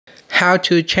how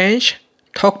to change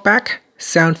Talkback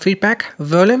sound feedback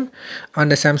volume on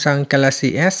the Samsung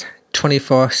Galaxy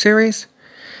S24 series.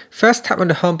 First, tap on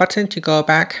the home button to go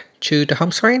back to the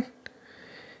home screen.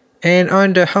 And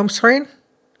on the home screen,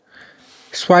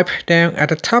 swipe down at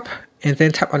the top and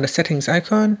then tap on the settings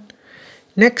icon.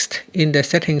 Next, in the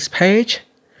settings page,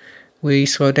 we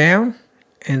scroll down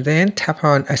and then tap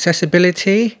on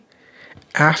accessibility.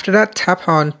 After that, tap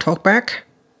on Talkback.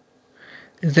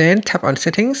 Then tap on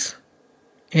settings.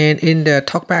 And in the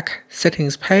Talkback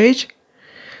settings page,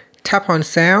 tap on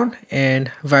sound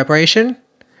and vibration.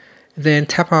 Then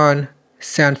tap on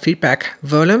sound feedback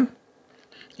volume.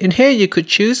 In here, you could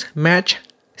choose match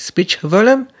speech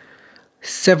volume,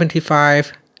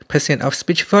 75% of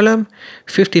speech volume,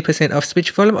 50% of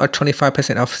speech volume, or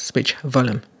 25% of speech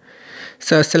volume.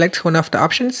 So select one of the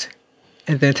options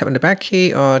and then tap on the back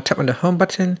key or tap on the home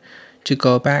button to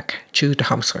go back to the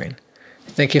home screen.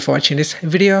 Thank you for watching this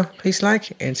video. Please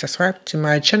like and subscribe to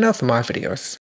my channel for more videos.